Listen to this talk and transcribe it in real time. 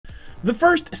The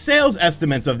first sales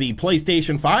estimates of the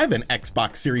PlayStation 5 and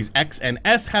Xbox Series X and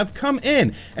S have come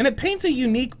in, and it paints a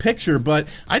unique picture, but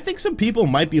I think some people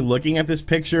might be looking at this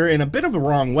picture in a bit of the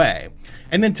wrong way.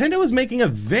 And Nintendo is making a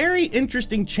very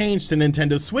interesting change to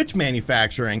Nintendo Switch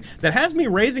manufacturing that has me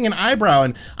raising an eyebrow,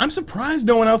 and I'm surprised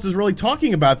no one else is really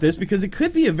talking about this because it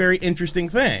could be a very interesting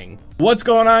thing. What's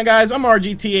going on, guys? I'm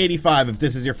RGT85. If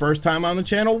this is your first time on the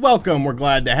channel, welcome. We're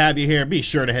glad to have you here. Be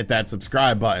sure to hit that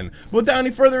subscribe button. But without any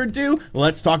further ado,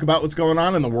 let's talk about what's going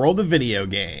on in the world of video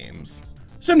games.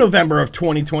 So November of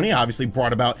 2020 obviously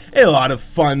brought about a lot of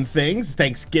fun things.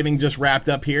 Thanksgiving just wrapped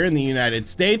up here in the United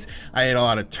States. I ate a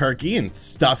lot of turkey and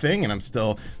stuffing, and I'm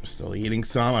still eating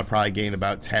some. I probably gained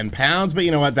about 10 pounds, but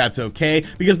you know what? That's okay,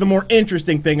 because the more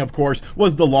interesting thing, of course,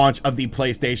 was the launch of the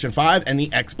PlayStation 5 and the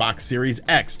Xbox Series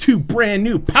X, two brand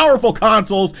new powerful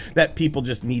consoles that people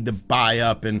just need to buy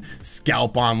up and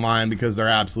scalp online because they're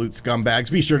absolute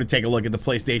scumbags. Be sure to take a look at the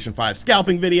PlayStation 5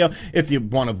 scalping video if you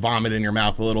want to vomit in your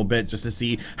mouth a little bit just to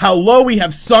see how low we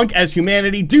have sunk as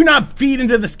humanity. Do not feed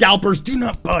into the scalpers. Do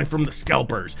not buy from the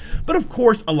scalpers. But of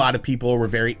course, a lot of people were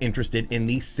very interested in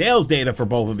the sales data for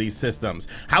both of these systems.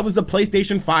 How is the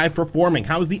PlayStation 5 performing?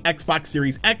 How is the Xbox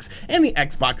Series X and the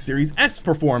Xbox Series S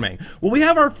performing? Well, we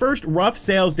have our first rough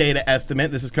sales data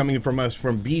estimate. This is coming from us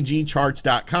from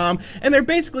VGCharts.com, and they're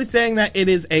basically saying that it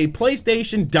is a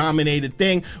PlayStation dominated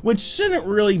thing, which shouldn't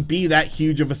really be that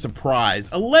huge of a surprise.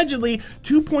 Allegedly,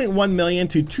 2.1 million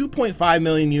to 2.5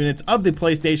 million units of the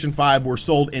PlayStation 5 were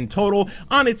sold in total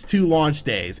on its two launch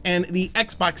days, and the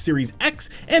Xbox Series X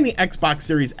and the Xbox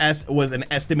Series S was an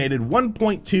estimated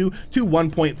 1.2 to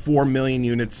 1.4 million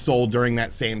units sold during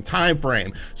that same time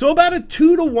frame. So about a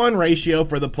 2-to-1 ratio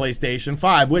for the PlayStation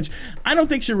 5, which I don't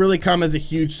think should really come as a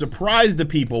huge surprise to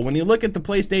people. When you look at the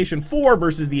PlayStation 4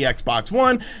 versus the Xbox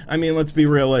One, I mean, let's be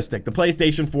realistic. The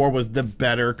PlayStation 4 was the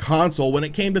better console when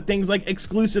it came to things like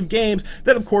exclusive games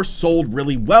that of course sold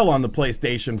really well on the PlayStation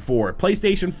 4.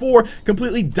 PlayStation 4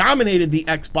 completely dominated the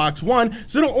Xbox One,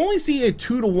 so to only see a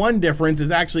 2-to-1 difference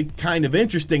is actually kind of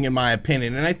interesting in my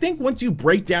opinion. And I think once you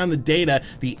break down the data,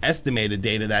 the estimated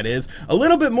data that is, a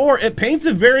little bit more, it paints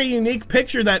a very unique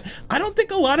picture that I don't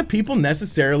think a lot of people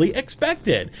necessarily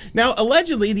expected. Now,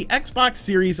 allegedly, the Xbox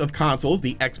series of consoles,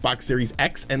 the Xbox Series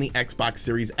X and the Xbox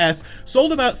Series S,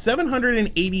 sold about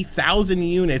 780,000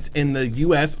 units in the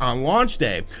US on launch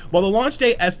day, while the launch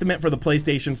day estimate for the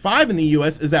PlayStation 5 in the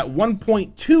US is at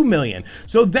 1.2 million.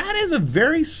 So that is a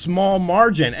very small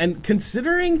margin, and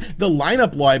considering the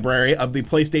lineup library of the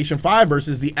PlayStation 5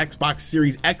 versus the Xbox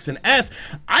Series X and S,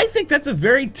 I think that's a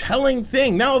very telling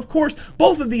thing. Now, of course,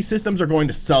 both of these systems are going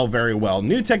to sell very well.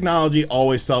 New technology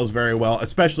always sells very well,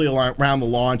 especially around the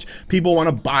launch. People want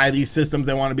to buy these systems.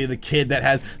 They want to be the kid that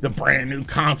has the brand new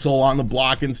console on the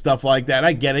block and stuff like that.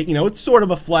 I get it. You know, it's sort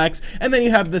of a flex. And then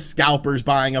you have the scalpers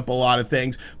buying up a lot of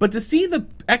things. But to see the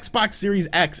Xbox Series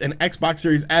X and Xbox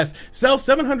Series S sell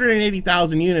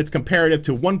 780,000 units comparative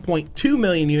to 1.2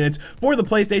 million units for the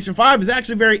PlayStation 5 is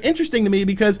actually very interesting to me,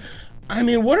 because I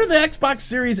mean, what are the Xbox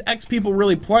Series X people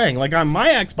really playing? Like on my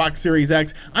Xbox Series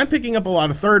X, I'm picking up a lot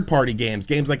of third-party games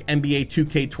like NBA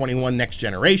 2K21 Next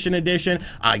Generation Edition.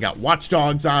 I got Watch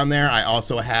Dogs on there. I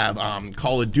also have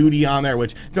Call of Duty on there,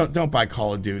 which don't buy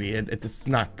Call of Duty. It's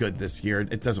not good this year.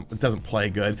 It doesn't play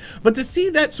good. But to see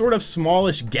that sort of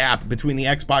smallish gap between the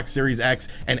Xbox Series X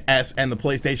and S and the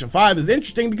PlayStation 5 is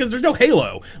interesting, because there's no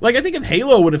Halo. Like, I think if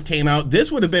Halo would have came out,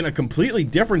 this would have been a completely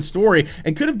different story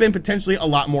and could have been potentially a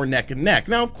lot more neck and neck.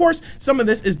 Now, of course, some of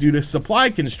this is due to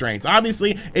supply constraints.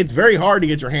 Obviously, it's very hard to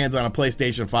get your hands on a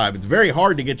PlayStation 5. It's very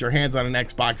hard to get your hands on an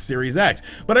Xbox Series X.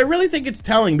 But I really think it's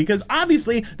telling, because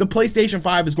obviously the PlayStation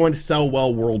 5 is going to sell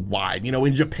well worldwide. You know,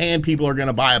 in Japan, people are going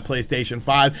to buy a PlayStation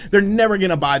 5. They're never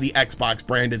going to buy the Xbox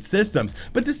branded systems.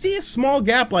 But to see a small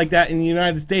gap like that in the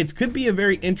United States could be a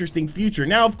very interesting future.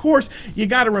 Now, of course, you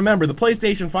got to remember the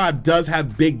PlayStation 5 does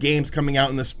have big games coming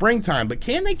out in the springtime, but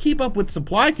can they keep up with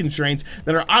supply constraints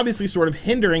that are obviously sort of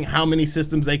hindering how many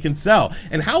systems they can sell?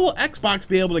 And how will Xbox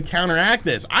be able to counteract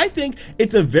this? I think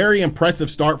it's a very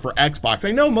impressive start for Xbox.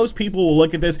 I know most people will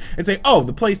look at this and say, oh,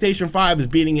 the PlayStation 5 is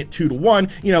beating it 2-to-1,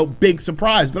 you know, big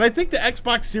surprise. But I think the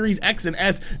Xbox Series X and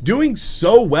S doing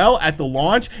so well at the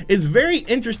launch is very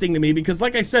interesting to me, because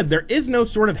like I said, there is no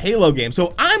sort of Halo game.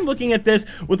 So I'm looking at this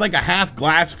with like a half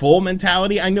glass full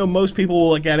mentality. I know most people will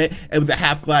look at it with a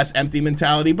half glass empty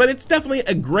mentality, but it's definitely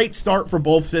a great start for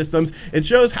both systems. It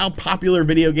shows how popular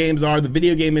video games are. The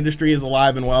video game industry is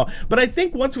alive and well, but I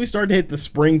think once we start to hit the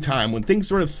springtime, when things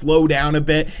sort of slow down a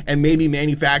bit and maybe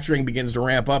manufacturing begins to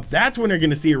ramp up, that's when you're going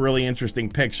to see a really interesting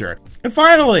picture. And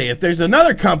finally, if there's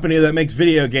another company that makes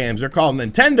video games, they're called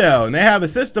Nintendo, and they have a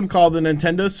system called the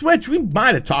Nintendo Switch. We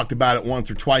might have talked about it once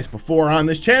or twice before on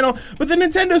this channel, but the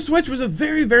Nintendo Switch was a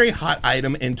very, very hot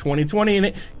item in 2020, and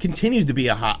it continues to be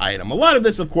a hot item. A lot of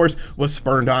this, of course, was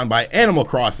spurred on by Animal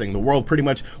Crossing. The world pretty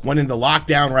much went into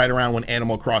lockdown right around when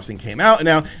Animal Crossing came out, and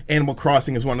now Animal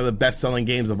Crossing is one of the best-selling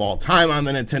games of all time on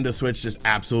the Nintendo Switch. Just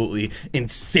absolutely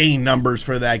insane numbers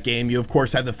for that game. You, of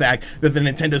course, have the fact that the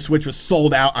Nintendo Switch was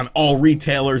sold out on all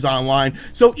retailers online.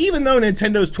 So even though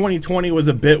Nintendo's 2020 was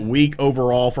a bit weak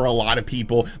overall for a lot of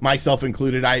people, myself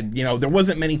included, there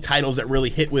wasn't many titles that really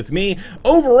hit with me.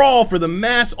 Overall, for the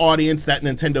mass audience that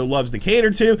Nintendo loves to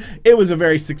cater to, it was a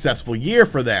very successful year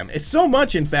for them. It's so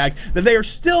much, in fact, that they are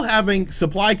still having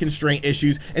supply constraint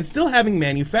issues and still having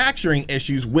manufacturing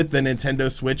issues with the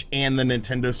Nintendo Switch and the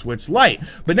Nintendo Switch Lite.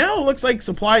 But now it looks like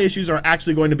supply issues are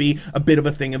actually going to be a bit of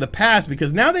a thing of the past,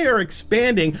 because now they are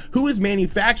expanding who is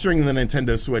manufacturing the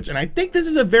Nintendo Switch. And I think this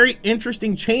is a very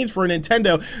interesting change for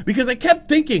Nintendo, because I kept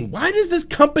thinking, why does this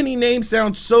company name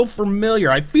sound so familiar?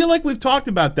 I feel like we've talked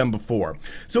about them before.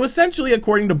 So essentially,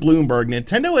 according to Bloomberg,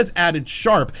 Nintendo has added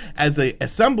Sharp as an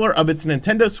assembler of its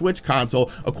Nintendo Switch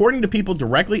console, according to people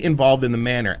directly involved in the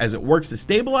matter, as it works to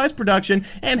stabilize production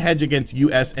and hedge against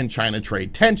US and China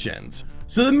trade tensions.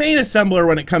 So the main assembler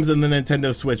when it comes to the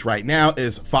Nintendo Switch right now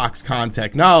is Foxconn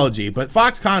Technology, but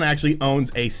Foxconn actually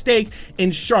owns a stake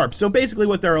in Sharp. So basically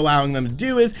what they're allowing them to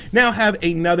do is now have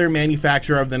another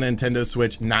manufacturer of the Nintendo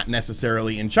Switch, not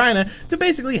necessarily in China, to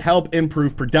basically help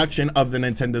improve production of the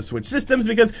Nintendo Switch systems,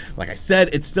 because like I said,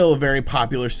 it's still a very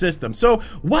popular system. So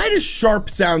why does Sharp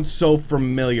sound so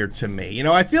familiar to me? You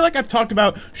know, I feel like I've talked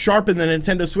about Sharp and the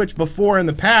Nintendo Switch before in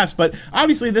the past, but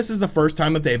obviously this is the first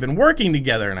time that they've been working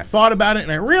together, and I thought about it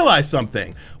and I realized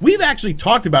something. We've actually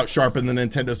talked about Sharp and the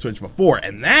Nintendo Switch before,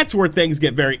 and that's where things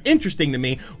get very interesting to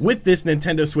me with this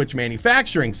Nintendo Switch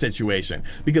manufacturing situation.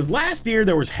 Because last year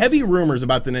there was heavy rumors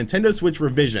about the Nintendo Switch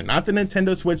revision, not the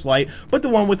Nintendo Switch Lite, but the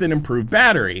one with an improved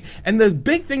battery. And the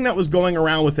big thing that was going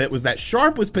around with it was that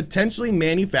Sharp was potentially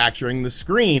manufacturing the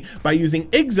screen by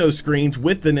using IGZO screens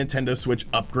with the Nintendo Switch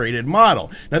upgraded model.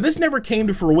 Now this never came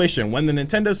to fruition. When the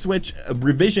Nintendo Switch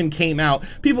revision came out,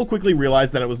 people quickly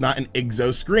realized that it was not an IGZO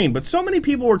screen, but so many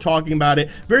people were talking about it,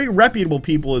 very reputable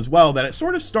people as well, that it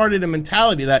sort of started a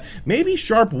mentality that maybe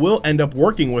Sharp will end up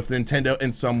working with Nintendo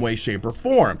in some way, shape, or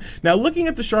form. Now, looking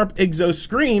at the Sharp IGZO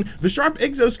screen, the Sharp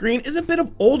IGZO screen is a bit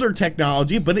of older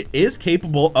technology, but it is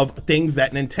capable of things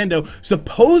that Nintendo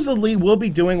supposedly will be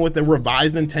doing with the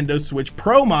revised Nintendo Switch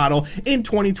Pro model in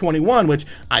 2021, which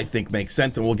I think makes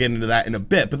sense, and we'll get into that in a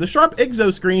bit. But the Sharp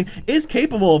IGZO screen is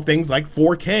capable of things like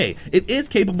 4K. It is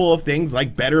capable of things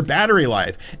like better battery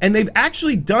life, and they've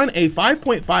actually done a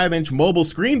 5.5-inch mobile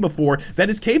screen before that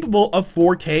is capable of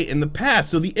 4K in the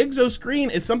past. So the IGZO screen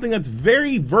is something that's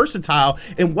very versatile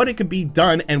in what it could be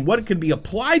done and what it could be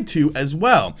applied to as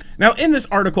well. Now, in this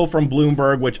article from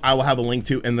Bloomberg, which I will have a link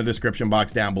to in the description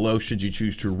box down below should you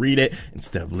choose to read it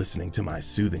instead of listening to my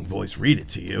soothing voice read it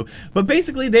to you, but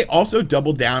basically they also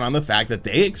doubled down on the fact that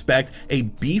they expect a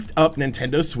beefed up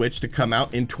Nintendo Switch to come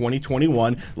out in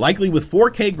 2021, likely with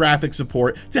 4K graphic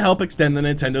support to help extend the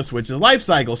Nintendo Switch's life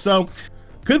cycle. So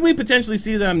could we potentially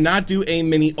see them not do a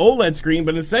mini OLED screen,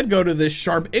 but instead go to this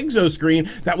Sharp IGZO screen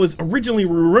that was originally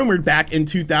rumored back in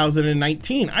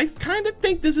 2019? I kind of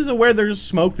think this is a where there's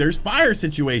smoke, there's fire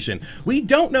situation. We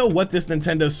don't know what this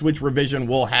Nintendo Switch revision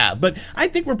will have, but I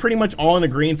think we're pretty much all in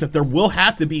agreement that there will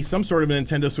have to be some sort of a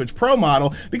Nintendo Switch Pro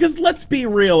model, because let's be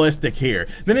realistic here.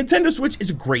 The Nintendo Switch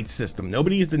is a great system.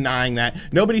 Nobody is denying that.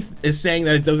 Nobody is saying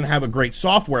that it doesn't have a great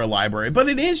software library, but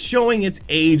it is showing its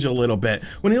age a little bit.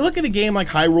 When you look at a game like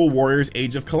Hyrule Warriors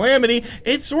Age of Calamity,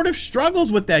 it sort of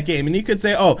struggles with that game, and you could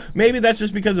say, oh, maybe that's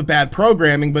just because of bad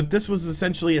programming, but this was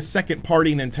essentially a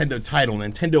second-party Nintendo title.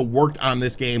 Nintendo worked on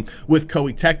this game with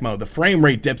Koei Tecmo. The frame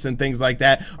rate dips and things like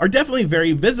that are definitely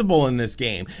very visible in this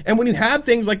game, and when you have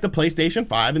things like the PlayStation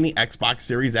 5 and the Xbox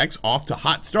Series X off to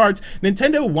hot starts,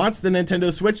 Nintendo wants the Nintendo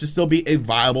Switch to still be a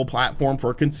viable platform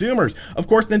for consumers. Of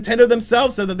course, Nintendo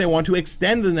themselves said that they want to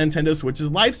extend the Nintendo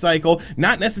Switch's life cycle,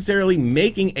 not necessarily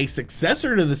making a successful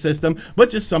successor to the system, but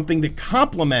just something to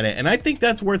complement it. And I think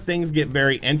that's where things get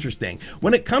very interesting.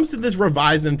 When it comes to this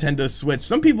revised Nintendo Switch,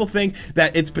 some people think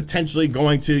that it's potentially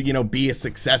going to, you know, be a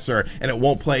successor and it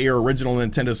won't play your original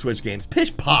Nintendo Switch games.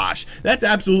 Pish posh. That's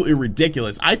absolutely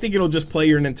ridiculous. I think it'll just play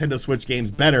your Nintendo Switch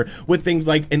games better with things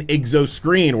like an IGZO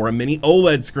screen or a mini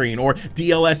OLED screen or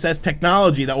DLSS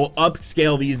technology that will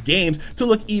upscale these games to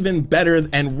look even better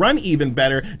and run even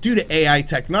better due to AI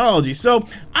technology. So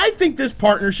I think this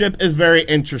partnership is very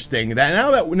interesting. That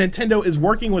now that Nintendo is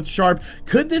working with Sharp,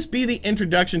 could this be the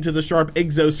introduction to the Sharp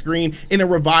IGZO screen in a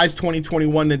revised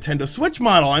 2021 Nintendo Switch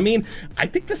model? I mean, I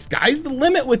think the sky's the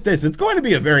limit with this. It's going to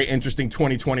be a very interesting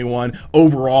 2021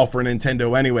 overall for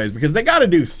Nintendo anyways, because they got to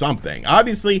do something.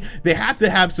 Obviously, they have to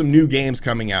have some new games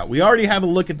coming out. We already have a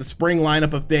look at the spring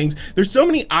lineup of things. There's so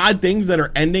many odd things that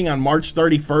are ending on March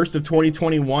 31st of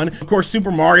 2021. Of course,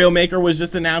 Super Mario Maker was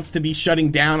just announced to be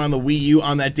shutting down on the Wii U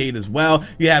on that date as well.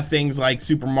 You have things like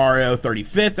Super Mario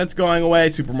 35th that's going away,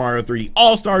 Super Mario 3D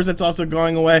All-Stars that's also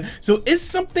going away. So is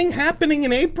something happening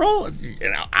in April?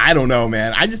 You know, I don't know,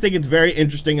 man. I just think it's very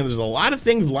interesting, and there's a lot of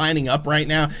things lining up right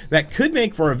now that could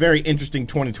make for a very interesting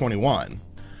 2021.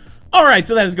 Alright,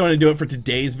 so that is going to do it for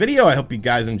today's video. I hope you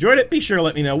guys enjoyed it. Be sure to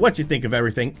let me know what you think of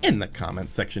everything in the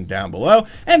comments section down below.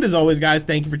 And as always, guys,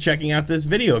 thank you for checking out this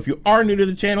video. If you are new to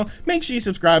the channel, make sure you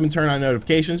subscribe and turn on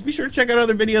notifications. Be sure to check out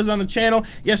other videos on the channel.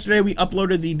 Yesterday, we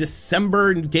uploaded the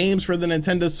December games for the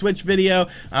Nintendo Switch video.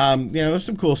 You know, there's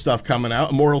some cool stuff coming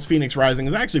out. Immortals Phoenix Rising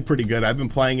is actually pretty good. I've been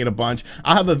playing it a bunch.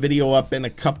 I'll have a video up in a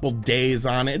couple days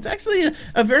on it. It's actually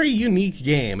a very unique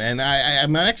game, and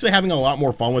I'm actually having a lot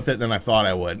more fun with it than I thought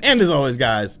I would. And as always,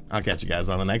 guys, I'll catch you guys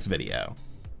on the next video.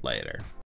 Later.